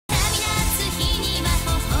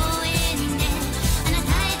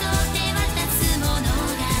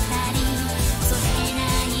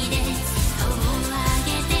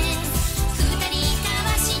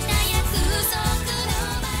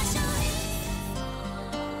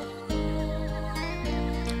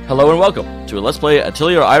Hello and welcome to a Let's Play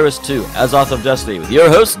Atelier Iris 2, Azoth of Destiny, with your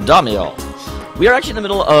host, Dameol. We are actually in the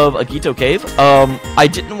middle of a Gito cave. I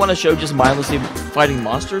didn't want to show just mindlessly fighting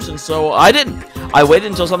monsters, and so I didn't. I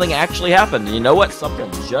waited until something actually happened, and you know what?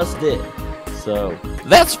 Something just did. So,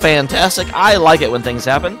 that's fantastic. I like it when things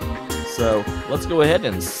happen. So, let's go ahead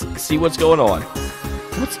and see what's going on.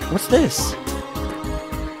 What's this?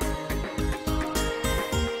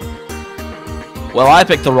 Well, I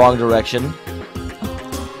picked the wrong direction.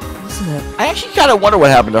 I actually kind of wonder what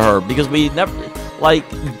happened to her, because we never, like,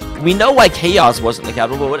 we know why Chaos wasn't the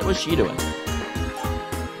capital, but what was she doing?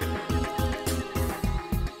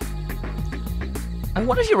 I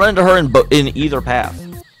wonder if you run into her in either path.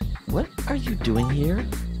 What are you doing here?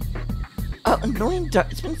 Oh, annoying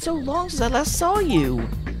duck, it's been so long since I last saw you.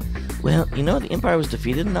 Well, you know, the Empire was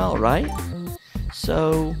defeated and all, right?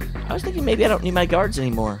 So, I was thinking maybe I don't need my guards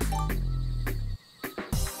anymore.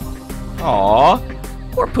 Aww.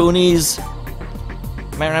 Poor Poonies.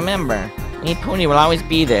 But remember, me and Poonie will always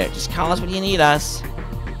be there. Just call us when you need us.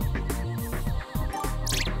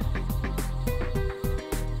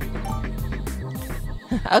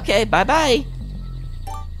 Okay, bye-bye.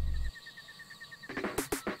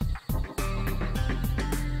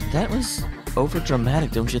 That was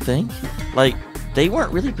over-dramatic, don't you think? Like, they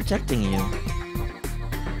weren't really protecting you.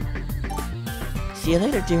 See you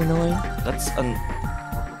later, dear Noi. That's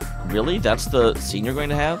Really? That's the scene you're going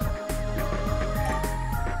to have?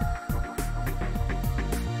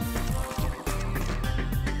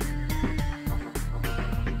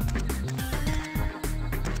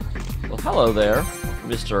 Well, hello there,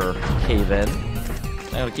 Mr. Cave-In.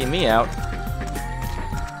 Now gonna keep me out.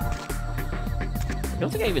 I don't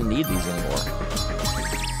think I even need these anymore.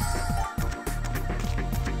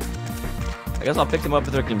 I guess I'll pick them up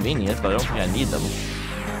if they're convenient, but I don't think I need them.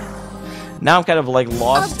 Now I'm kind of like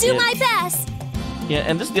lost. I'll do my best. Yeah,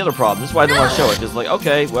 and this is the other problem. This is why I didn't want to show it. It's like,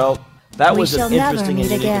 okay, well, that was an interesting and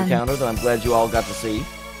unique encounter that I'm glad you all got to see.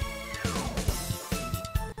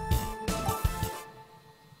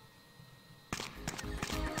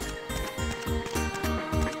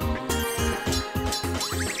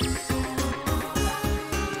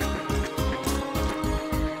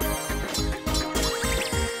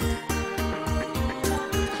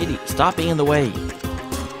 Kitty, stop being in the way.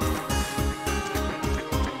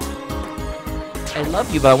 I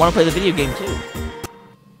love you, but I want to play the video game too.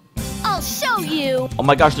 I'll show you. Oh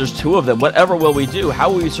my gosh, there's two of them. Whatever will we do? How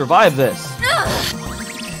will we survive this?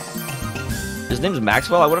 His name's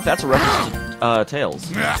Maxwell. I wonder if that's a reference to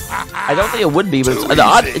Tails. I don't think it would be, but it's an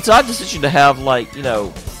odd decision to have, like, you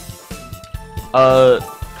know, a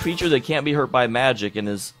creature that can't be hurt by magic and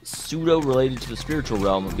is pseudo-related to the spiritual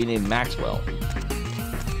realm and be named Maxwell.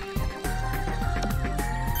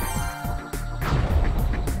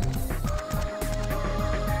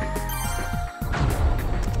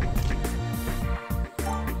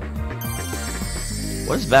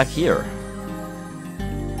 What is back here?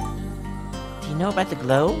 Do you know about the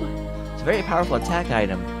globe? It's a very powerful attack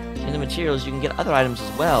item. In the materials, you can get other items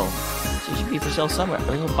as well. So it should be for sale somewhere.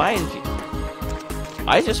 I mean, buy it if you...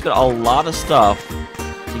 I just spent a lot of stuff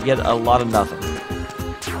to get a lot of nothing.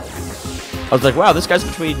 I was like, wow, this guy's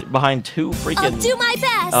behind two freaking... I'll do my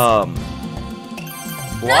best!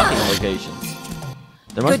 Blocking locations.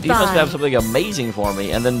 He must have something amazing for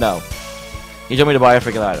me, and then no. He told me to buy a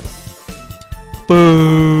freaking item.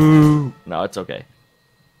 Boo! No, it's okay.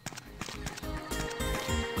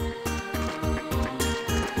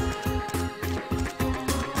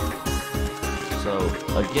 So,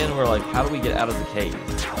 again, we're like, how do we get out of the cave?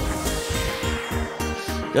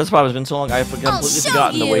 That's why it's been so long, I've completely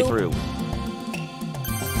forgotten the way through.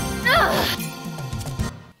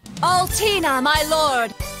 Altina, my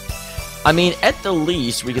lord! I mean, at the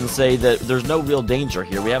least, we can say that there's no real danger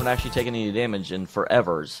here. We haven't actually taken any damage in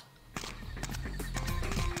forevers.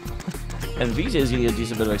 And Vita is getting a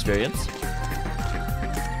decent bit of experience.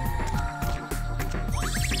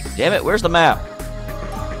 Damn it, where's the map?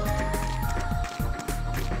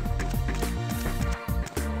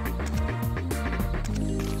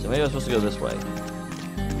 So maybe I'm supposed to go this way.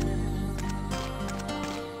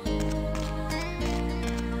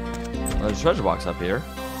 Well, there's a treasure box up here.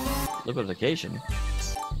 Liquidification.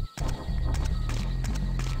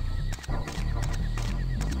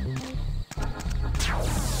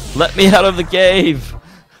 Let me out of the cave!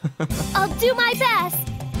 I'll do my best!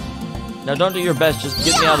 Now don't do your best, just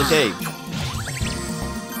get me out of the cave.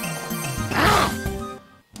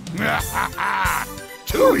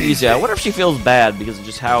 Too easy. I wonder if she feels bad because of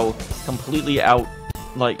just how completely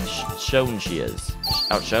shown she is.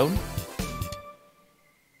 Outshone?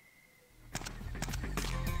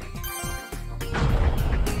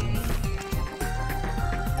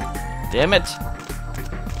 Damn it!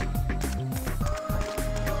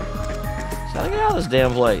 Gotta get out of this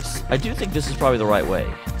damn place. I do think this is probably the right way.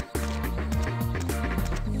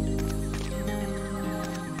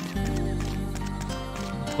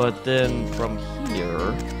 But then from here,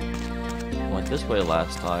 went this way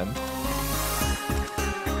last time.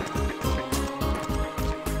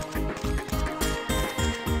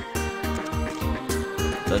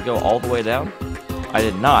 Did I go all the way down? I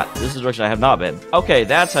did not. This is the direction I have not been. Okay,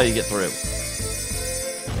 that's how you get through.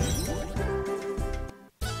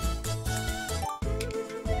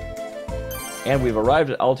 And we've arrived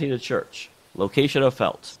at Altina Church. Location of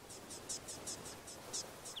Felt.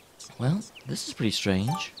 Well, this is pretty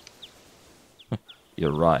strange.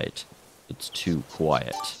 You're right. It's too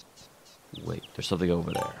quiet. Wait, there's something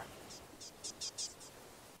over there.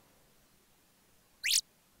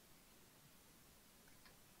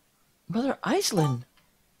 Mother Iceland!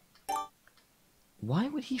 Why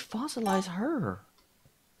would he fossilize her?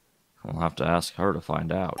 I'll have to ask her to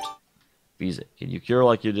find out. Visa, can you cure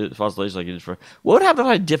like you did fossilization like you did for... What would happen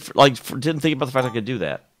if I didn't think about the fact I could do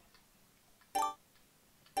that?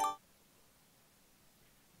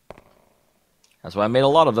 That's why I made a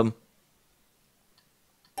lot of them.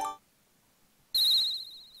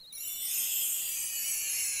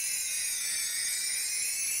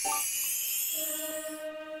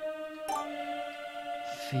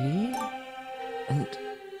 Fee? And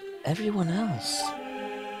everyone else.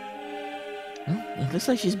 Well, it looks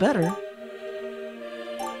like she's better.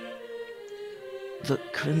 The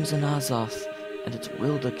Crimson Azoth and its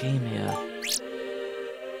Wilder came here.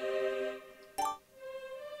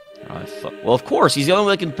 Well, of course, he's the only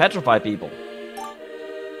one that can petrify people.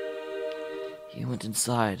 He went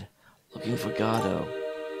inside, looking for Gardo.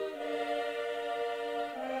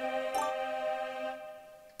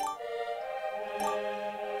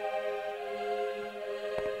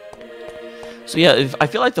 So yeah, I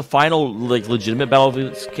feel like the final legitimate battle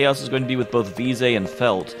of Chaos is going to be with both Vise and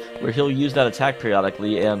Felt, where he'll use that attack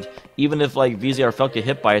periodically, and even if Vise or Felt get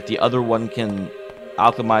hit by it, the other one can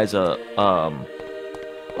alchemize a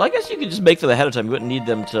well, I guess you could just make them ahead of time. You wouldn't need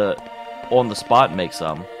them to on the spot make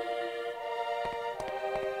some.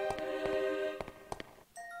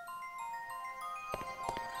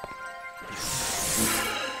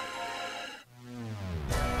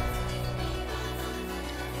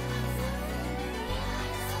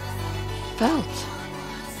 Felt.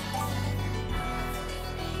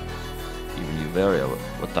 Even you, Varia,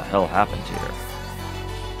 what the hell happened here?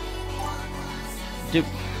 Dude,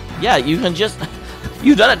 yeah, you can just...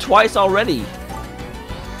 You've done it twice already! You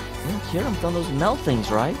don't hear him from those melt things,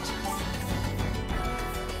 right?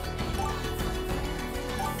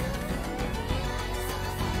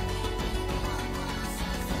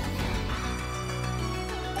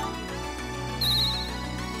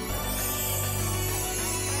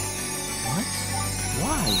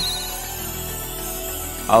 Why?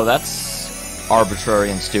 Oh, that's arbitrary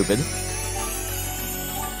and stupid.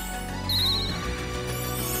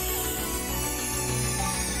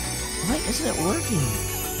 Why isn't it working?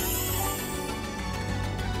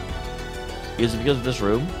 Is it because of this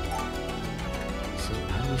room? So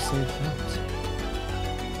how do we save Felt?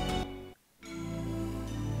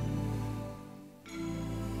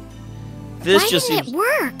 This just didn't seems... it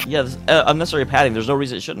work? Yeah, this, unnecessary padding. There's no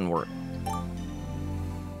reason it shouldn't work.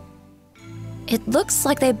 It looks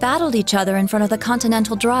like they battled each other in front of the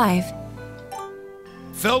Continental Drive.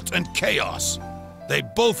 Felt and Chaos. They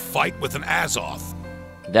both fight with an Azoth.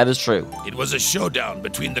 That is true. It was a showdown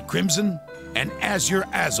between the Crimson and Azure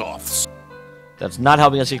Azoths. That's not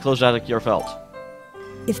helping us get closer to cure Felt.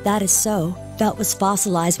 If that is so, Felt was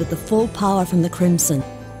fossilized with the full power from the Crimson.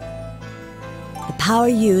 The power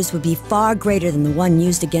used would be far greater than the one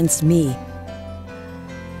used against me.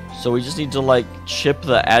 So we just need to, chip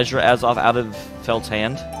the Azure Azoth out of Felt's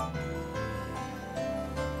hand?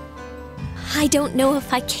 I don't know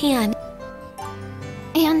if I can.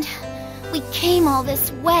 And we came all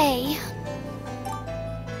this way.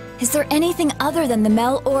 Is there anything other than the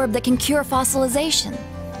Mel Orb that can cure fossilization?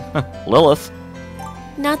 Lilith.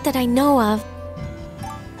 Not that I know of.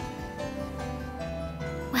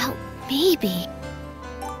 Well, maybe.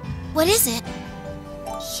 What is it?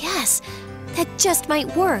 Yes, that just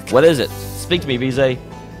might work. What is it? Speak to me, Vise.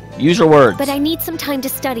 Use your words. But I need some time to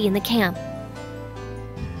study in the camp.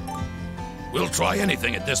 We'll try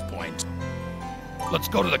anything at this point. Let's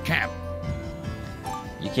go to the camp.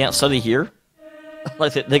 You can't study here?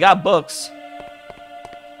 They got books.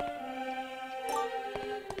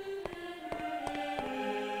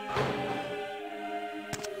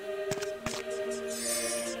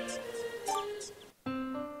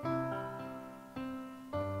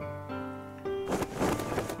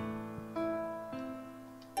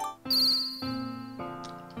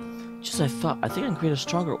 as I thought. I think I can create a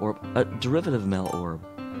stronger orb. A derivative Mel orb.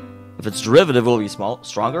 If it's derivative, will it be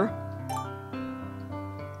stronger?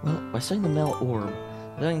 Well, by setting the Mel orb,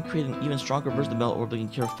 then I can create an even stronger version of the Mel orb that can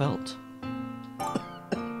cure Felt. I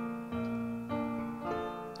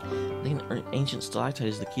think an ancient stalactite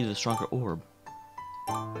is the key to the stronger orb.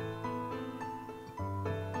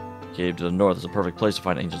 Cave to the north is a perfect place to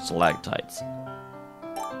find ancient stalactites.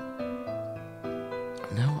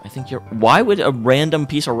 No, I think you're... Why would a random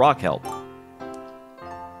piece of rock help?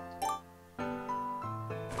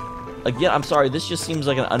 Again, I'm sorry, this just seems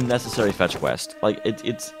like an unnecessary fetch quest. Like,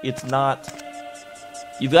 it's not...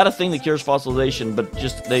 You've got a thing that cures fossilization, but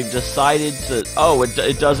just they've decided to... Oh,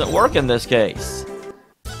 it doesn't work in this case.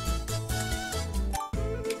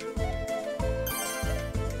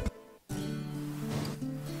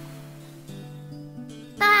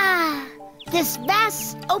 This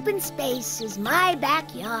vast open space is my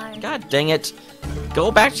backyard. God dang it.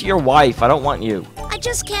 Go back to your wife. I don't want you. I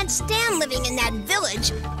just can't stand living in that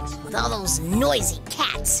village with all those noisy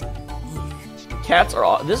cats. Cats are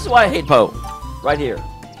all... This is why I hate Poe. Right here.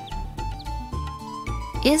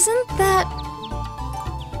 Isn't that...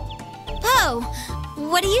 Poe,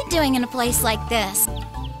 what are you doing in a place like this?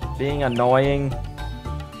 Being annoying.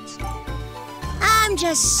 I'm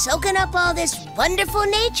just soaking up all this wonderful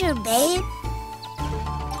nature, babe.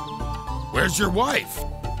 Where's your wife?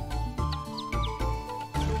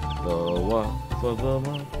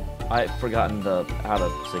 I've forgotten how to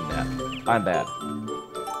sing that. I'm bad.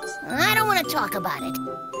 I don't want to talk about it.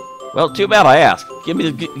 Well, too bad I asked. Give me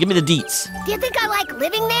the deets. Do you think I like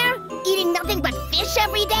living there? Eating nothing but fish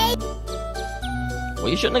every day? Well,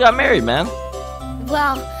 you shouldn't have got married, man.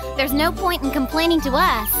 Well, there's no point in complaining to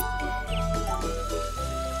us.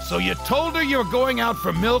 So you told her you were going out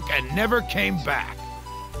for milk and never came back.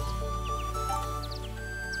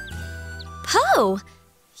 Poe,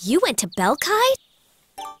 you went to Belkai?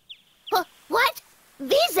 What?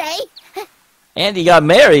 Vise? And he got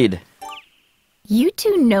married. You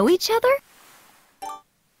two know each other?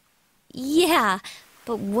 Yeah,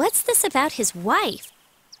 but what's this about his wife?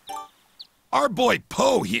 Our boy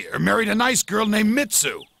Poe here married a nice girl named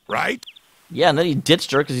Mitsu, right? Yeah, and then he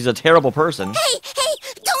ditched her because he's a terrible person. Hey,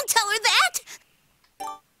 don't tell her that!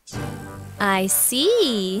 I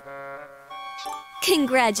see.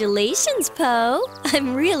 Congratulations, Poe.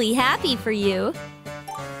 I'm really happy for you.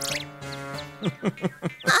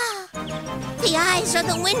 The eyes are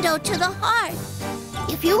the window to the heart.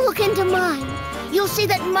 If you look into mine, you'll see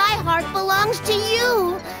that my heart belongs to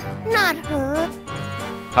you, not her.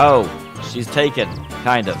 Oh, she's taken,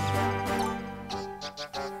 kind of.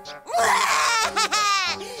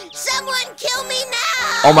 Someone kill me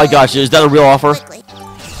now! Oh my gosh, is that a real offer? Quickly.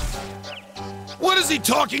 What is he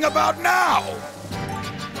talking about now?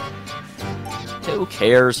 Who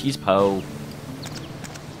cares? He's Poe.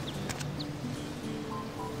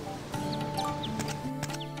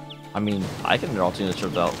 I mean, I can alternate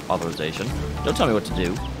search authorization. Don't tell me what to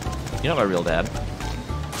do. You're not my real dad.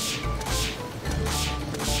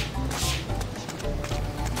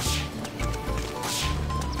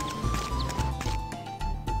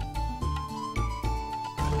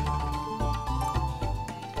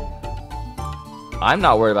 I'm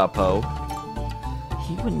not worried about Poe.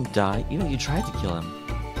 He wouldn't die even if you tried to kill him.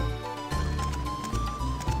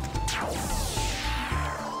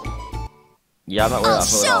 Yeah, I'm not worried about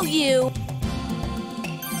Poe at all. I'll show you!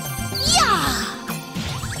 Yeah!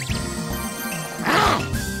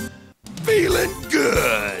 Feeling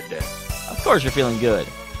good. Of course you're feeling good.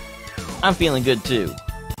 I'm feeling good too.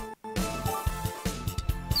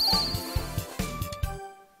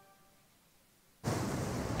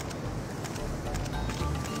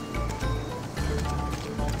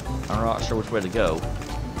 I'm not sure which way to go, so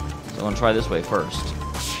I'm gonna try this way first.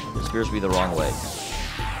 This appears to be the wrong way.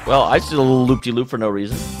 Well, I just did a little loop-de-loop for no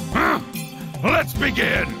reason. Let's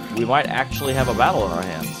begin. We might actually have a battle in our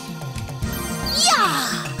hands.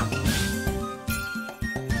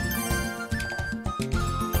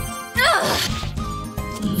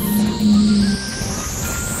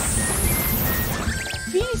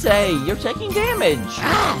 Vise, you're taking damage.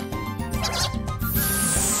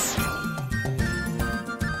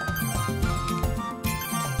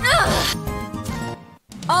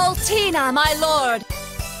 Altina, my lord!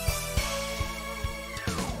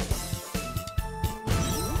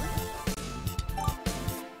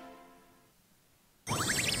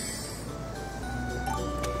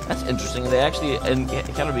 That's interesting. They actually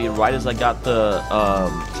kind of be right as I got the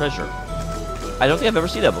treasure. I don't think I've ever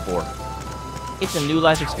seen that before. It's a new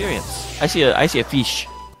life experience. I see a fish.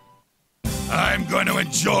 I'm going to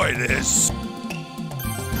enjoy this.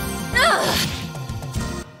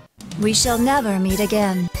 We shall never meet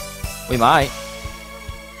again. We might.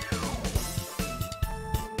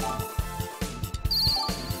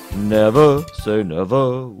 Never say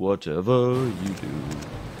never, whatever you do.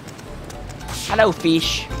 Hello,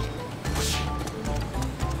 fish.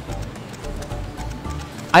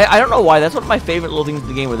 I don't know why, that's one of my favorite little things in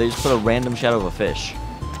the game where they just put a random shadow of a fish.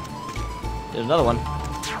 There's another one.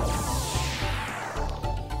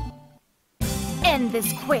 End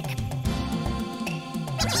this quick.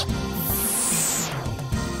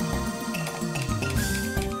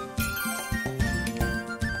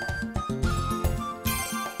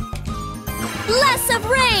 Less of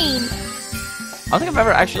rain! I don't think I've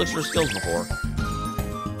ever actually looked at her skills before.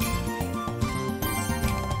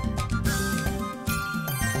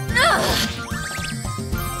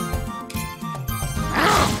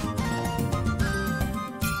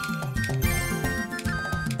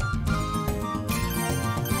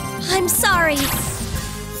 I'm sorry.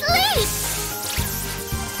 Sleep!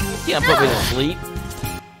 You can't put me to sleep.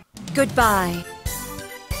 Goodbye.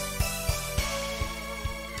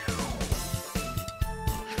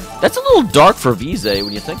 That's a little dark for Vise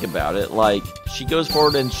when you think about it. Like, she goes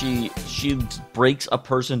forward and she breaks a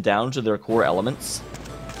person down to their core elements.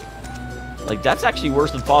 Like, that's actually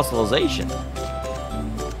worse than fossilization.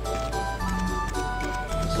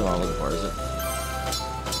 This is what I'm looking for, is it?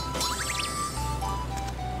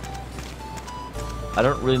 I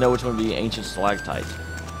don't really know which one would be ancient stalactite.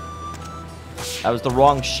 That was the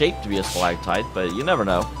wrong shape to be a stalactite, but you never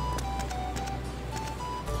know.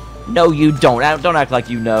 No, you don't. Don't act like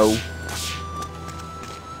you know.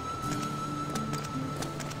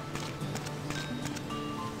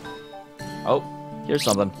 Oh, here's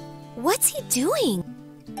something. What's he doing?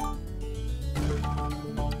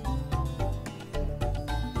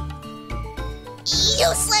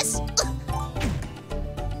 Useless!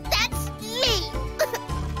 That's me!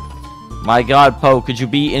 My God, Poe, could you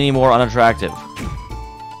be any more unattractive?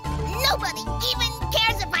 Nobody even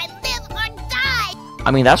cares if I live or die!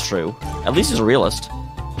 I mean, that's true. At least he's a realist.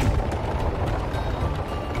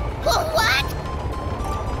 What?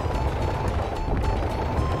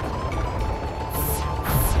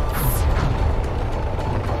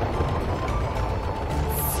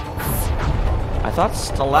 I thought the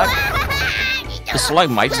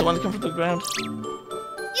stalagmites the one that come from the ground?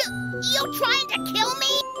 You trying to kill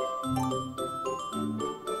me?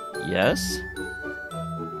 Yes?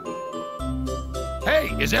 Hey,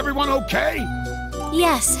 is everyone okay?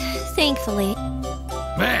 Yes, thankfully.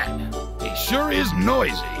 Man, he sure is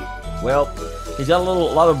noisy. Well, he's got a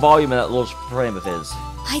lot of volume in that little frame of his.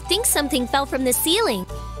 I think something fell from the ceiling.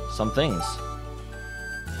 Some things.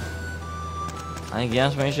 I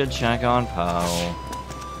guess we should check on Poe.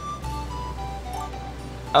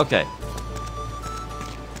 Okay.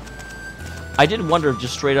 I did wonder if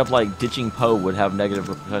just straight up like ditching Poe would have negative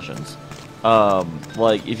repercussions.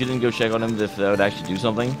 Like if you didn't go check on him, if that would actually do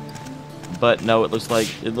something. But no, it looks like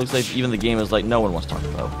even the game is like no one wants to talk to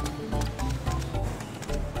Poe.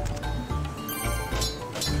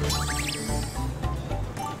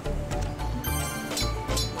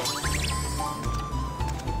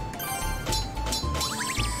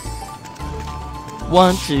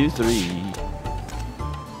 One, two, three.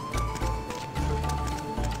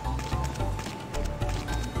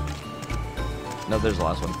 No, there's the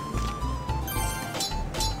last one.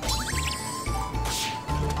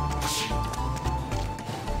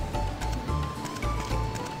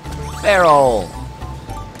 Barrel!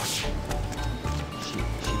 She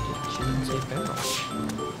didn't say barrel.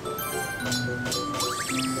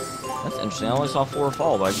 That's interesting. I only saw 4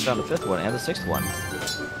 fall, but I just found the 5th one and the 6th one.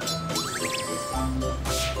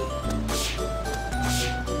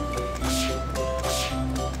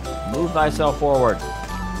 Move thyself forward.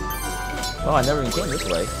 Oh, I never even came this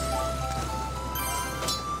way.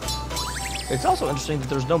 It's also interesting that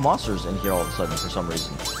there's no monsters in here all of a sudden for some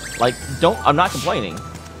reason. Like, I'm not complaining.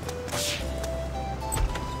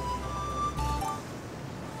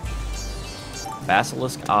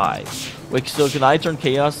 Basilisk Eye. Wait, so can I turn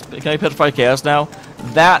Chaos? Can I petrify Chaos now?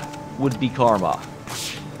 That would be karma.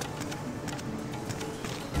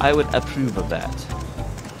 I would approve of that.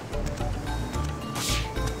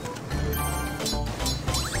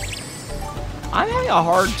 I'm having a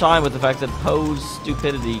hard time with the fact that Poe's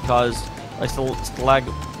stupidity caused like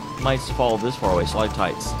stalagmites to fall this far away,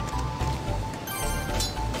 stalactites.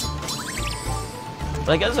 But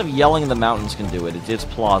I guess if yelling in the mountains can do it, it's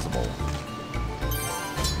plausible.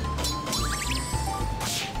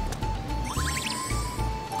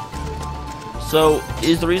 So,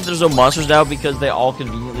 is the reason there's no monsters now because they all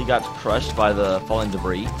conveniently got crushed by the falling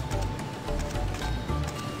debris?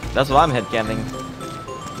 That's what I'm headcanoning.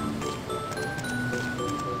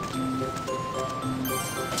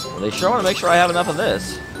 They sure want to make sure I have enough of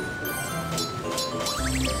this.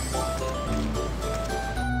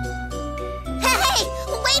 Hey,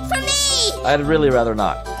 wait for me! I'd really rather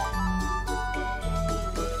not.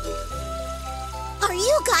 Are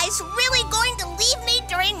you guys really going to leave me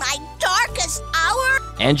during my darkest hour?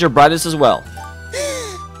 And your brightest as well.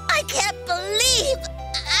 I can't believe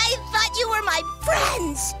I thought you were my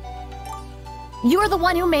friends. You're the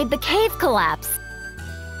one who made the cave collapse.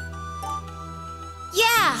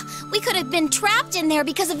 Yeah, we could have been trapped in there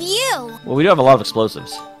because of you. Well, we do have a lot of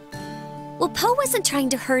explosives. Well, Poe wasn't trying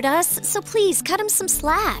to hurt us, so please cut him some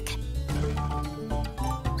slack.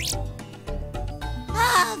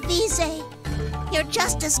 Ah, Vise. You're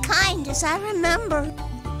just as kind as I remember.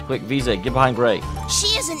 Quick, Visa, get behind Gray. She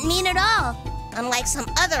isn't mean at all, unlike some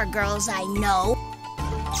other girls I know.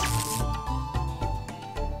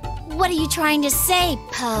 What are you trying to say,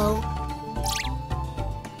 Poe?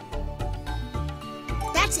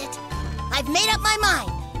 That's it. I've made up my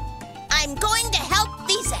mind. I'm going to help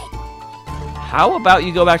Vise. How about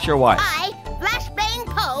you go back to your wife? I, Flashbang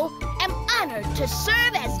Poe, am honored to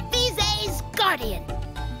serve as Vise's guardian.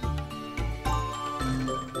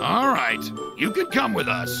 All right, you can come with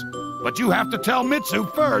us, but you have to tell Mitsu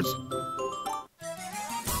first.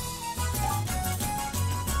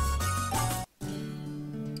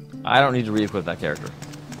 I don't need to re-equip that character.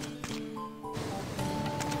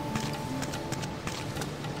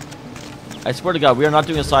 I swear to God, we are not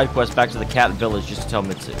doing a side quest back to the cat village just to tell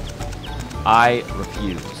Mitsu. I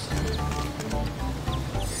refuse.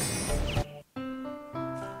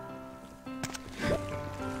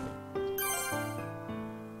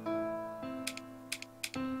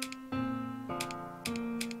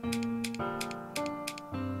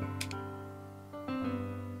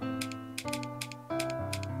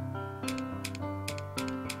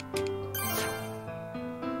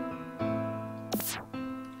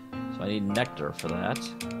 I need nectar for that.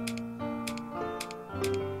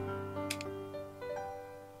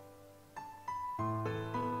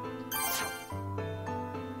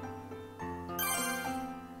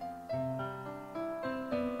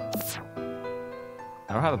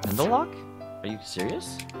 I don't have a pendle lock? Are you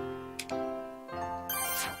serious?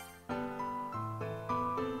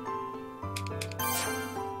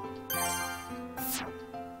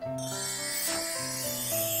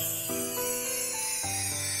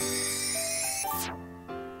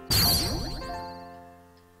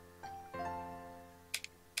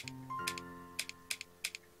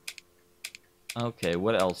 Okay,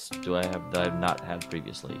 what else do I have that I've not had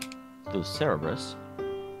previously? Those Cerebrus.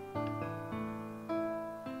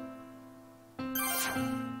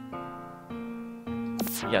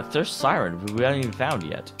 Yeah, there's Siren, who we haven't even found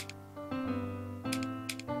yet.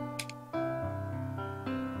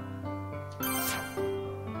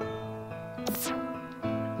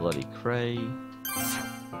 Bloody Cray.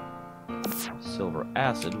 Silver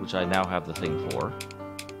Acid, which I now have the thing for.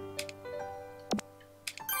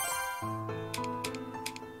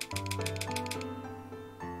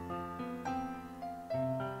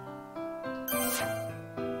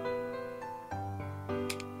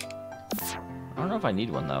 I don't know if I need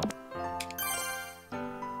one, though.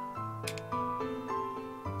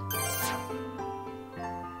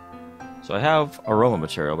 So I have aroma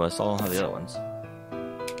material, but I still don't have the other ones.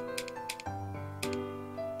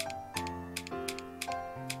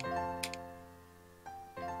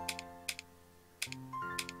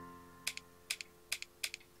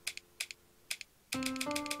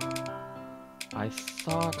 I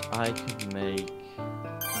thought I could make...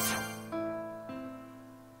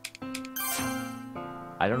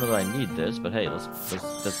 I don't know that I need this, but hey, let's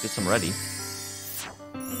get some ready.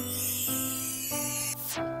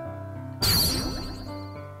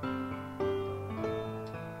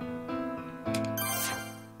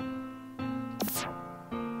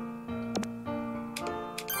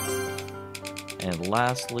 And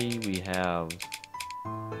lastly, we have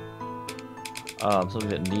something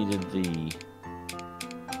that needed the...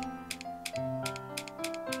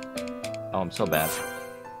 Oh, I'm so bad.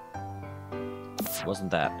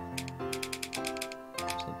 Wasn't that?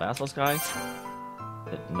 So the Basilisk guy?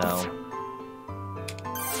 No.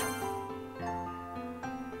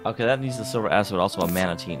 Okay, that needs the Silver Acid, but also a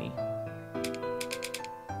Manatini.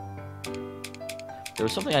 There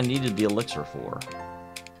was something I needed the elixir for.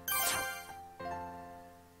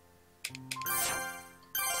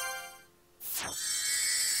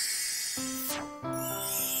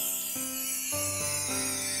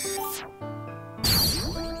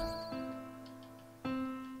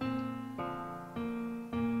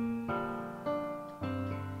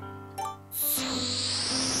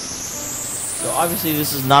 So obviously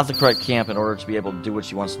this is not the correct camp in order to be able to do what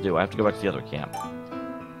she wants to do. I have to go back to the other camp.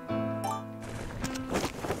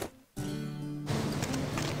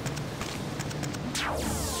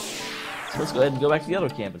 So let's go ahead and go back to the other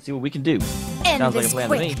camp and see what we can do. Sounds like a plan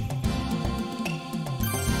to me.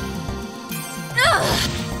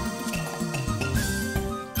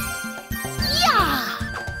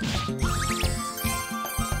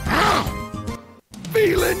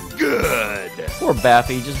 Feeling good. Poor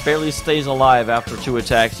Baffy just barely stays alive after 2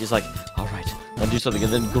 attacks. He's like, alright, I'll do something.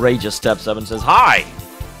 And then Gray just steps up and says, hi!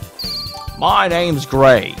 My name's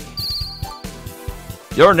Gray.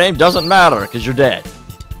 Your name doesn't matter because you're dead.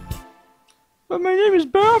 But my name is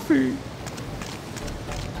Baffy.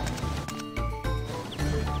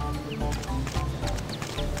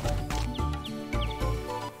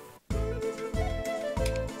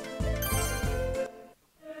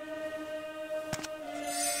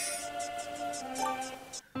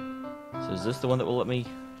 So is this the one that will let me...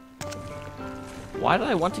 Why did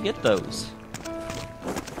I want to get those?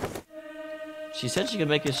 She said she could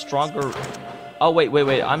make a stronger... Oh, wait,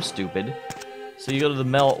 I'm stupid. So you go to the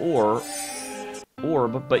Mel orb,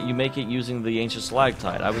 but you make it using the ancient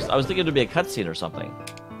stalactite. I was thinking it'd be a cutscene or something.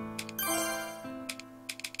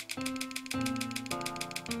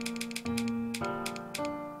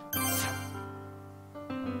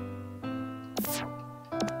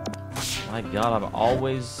 My god, I'm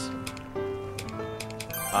always...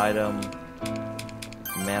 Item...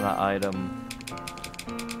 Mana item...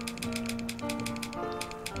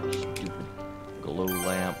 Stupid glow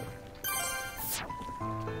lamp.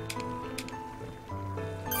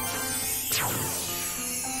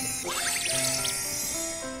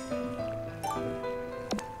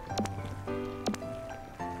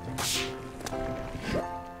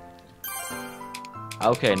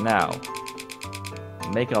 Okay, now,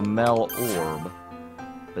 make a Mel orb,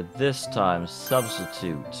 but this time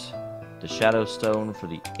substitute the Shadow Stone for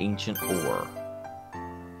the Ancient Ore.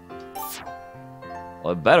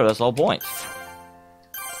 Well, better, that's the whole point.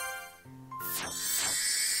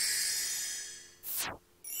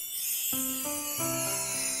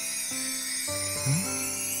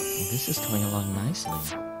 This is coming along nicely.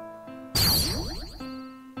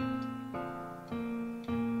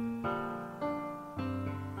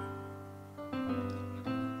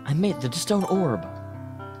 I made the stone orb.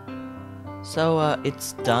 So,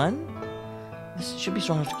 it's done? This should be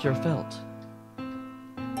strong enough to cure Felt.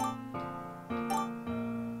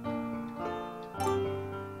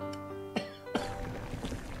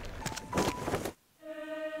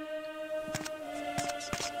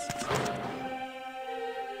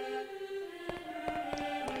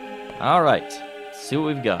 Alright, let's see what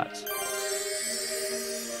we've got.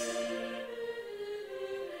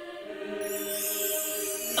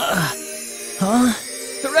 Huh?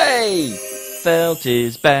 Hooray! Felt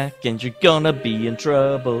is back and you're gonna be in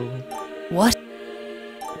trouble. What?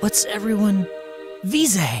 What's everyone...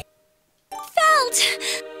 Vise? Felt!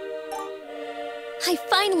 I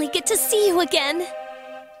finally get to see you again.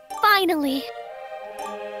 Finally.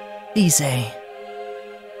 Vise.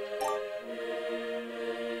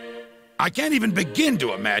 I can't even begin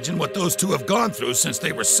to imagine what those two have gone through since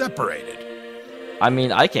they were separated. I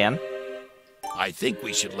mean, I can. I think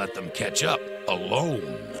we should let them catch up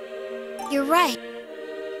alone. You're right.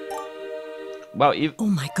 Wow, Oh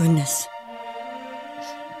my goodness.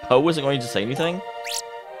 Poe wasn't going to say anything?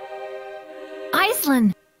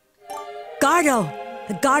 Iceland! Gardo!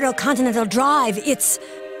 The Gardo Continental Drive, it's...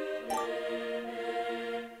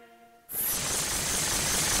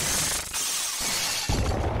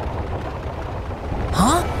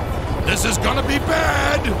 Huh? This is gonna be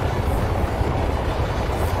bad!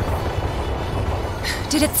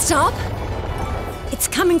 Did it stop? It's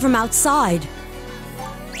coming from outside.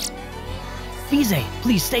 Vise,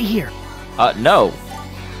 please stay here. No.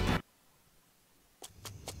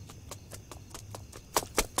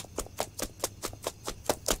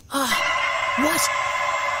 What?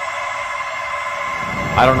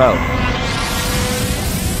 I don't know.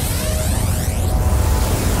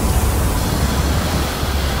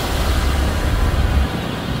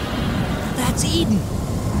 That's Eden.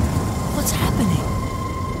 What's happening?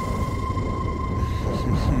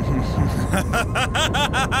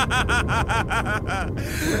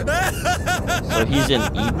 So he's in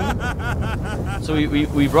Eden? So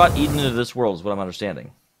we brought Eden into this world, is what I'm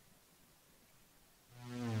understanding.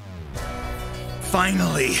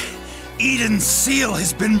 Finally, Eden's seal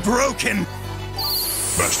has been broken!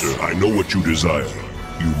 Master, I know what you desire.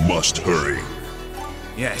 You must hurry.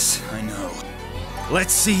 Yes, I know.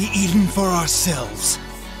 Let's see Eden for ourselves.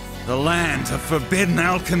 The land of forbidden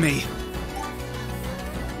alchemy.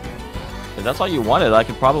 If that's all you wanted, I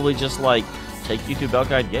could probably just, like, take you to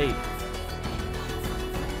Belkite Gate.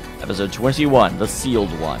 Episode 21, the sealed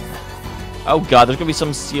one. Oh god, there's gonna be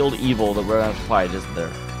some sealed evil that we're gonna have to fight, isn't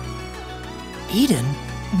there? Eden?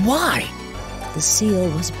 Why? The seal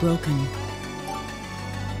was broken.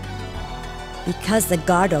 Because the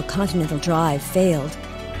Gardo Continental Drive failed,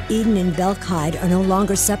 Eden and Belkide are no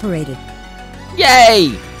longer separated.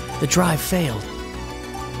 Yay! The drive failed.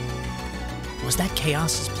 Was that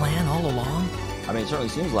Chaos's plan all along? I mean, it certainly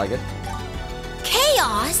seems like it.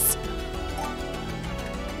 Chaos?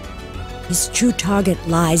 His true target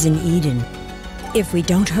lies in Eden. If we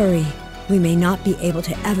don't hurry, we may not be able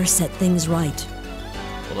to ever set things right.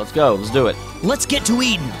 Well, let's go. Let's do it. Let's get to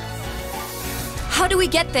Eden! How do we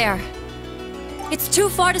get there? It's too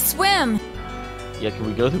far to swim. Yeah, can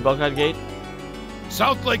we go through Belkite Gate?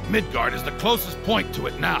 South Lake Midgard is the closest point to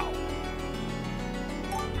it now.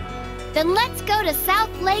 Then let's go to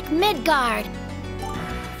South Lake Midgard.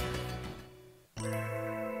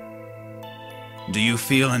 Do you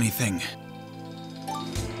feel anything?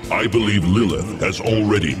 I believe Lilith has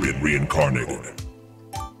already been reincarnated.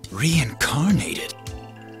 Reincarnated?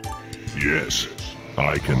 Yes,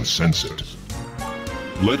 I can sense it.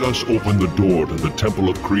 Let us open the door to the Temple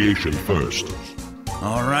of Creation first.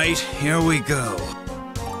 All right, here we go.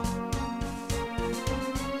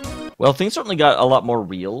 Well, things certainly got a lot more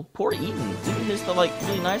real. Poor Eden. Eden is the, like,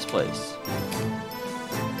 really nice place.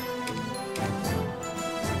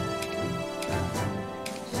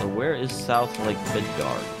 So where is South Lake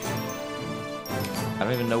Midgard? I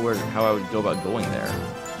don't even know how I would go about going there.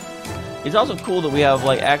 It's also cool that we have,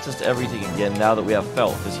 like, access to everything again now that we have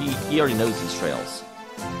Felt, because he already knows these trails.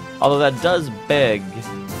 Although that does beg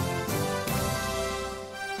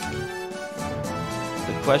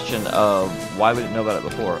the question of why we didn't know about it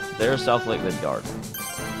before. There's South Lake Midgard.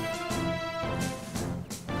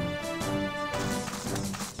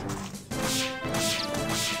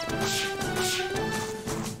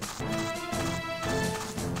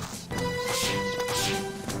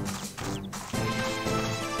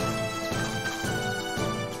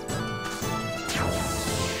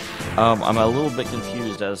 I'm a little bit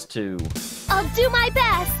confused as to... I'll do my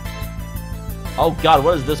best. Oh god,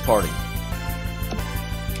 what is this party?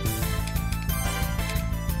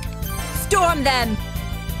 Storm them!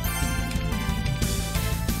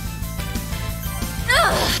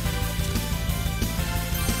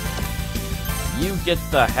 You get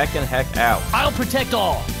the heck out. I'll protect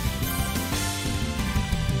all!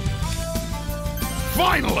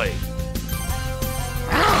 Finally!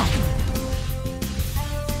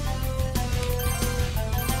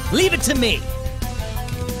 Leave it to me!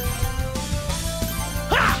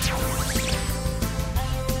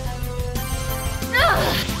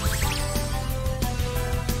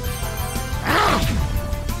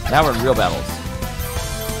 Now we're in real battles.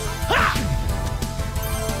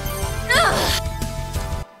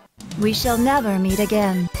 We shall never meet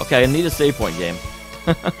again. Okay, I need a save point game.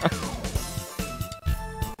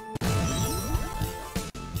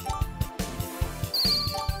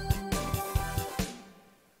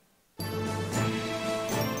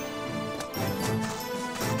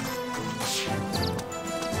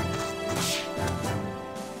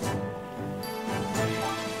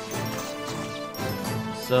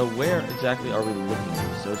 So where exactly are we looking?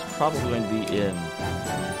 So it's probably going to be in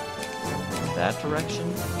that direction.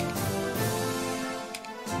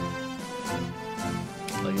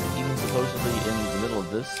 Like it's even supposedly in the middle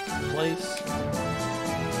of this place.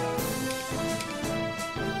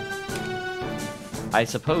 I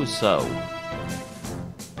suppose so.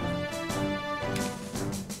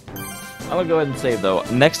 I'm gonna go ahead and save though.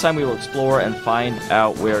 Next time we will explore and find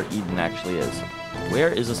out where Eden actually is. Where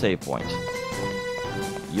is the save point?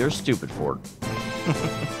 You're stupid, Ford.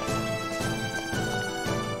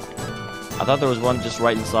 I thought there was one just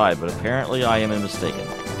right inside, but apparently I am mistaken. I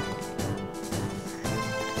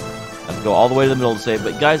have to go all the way to the middle to save.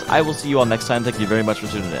 But guys, I will see you all next time. Thank you very much for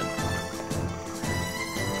tuning in.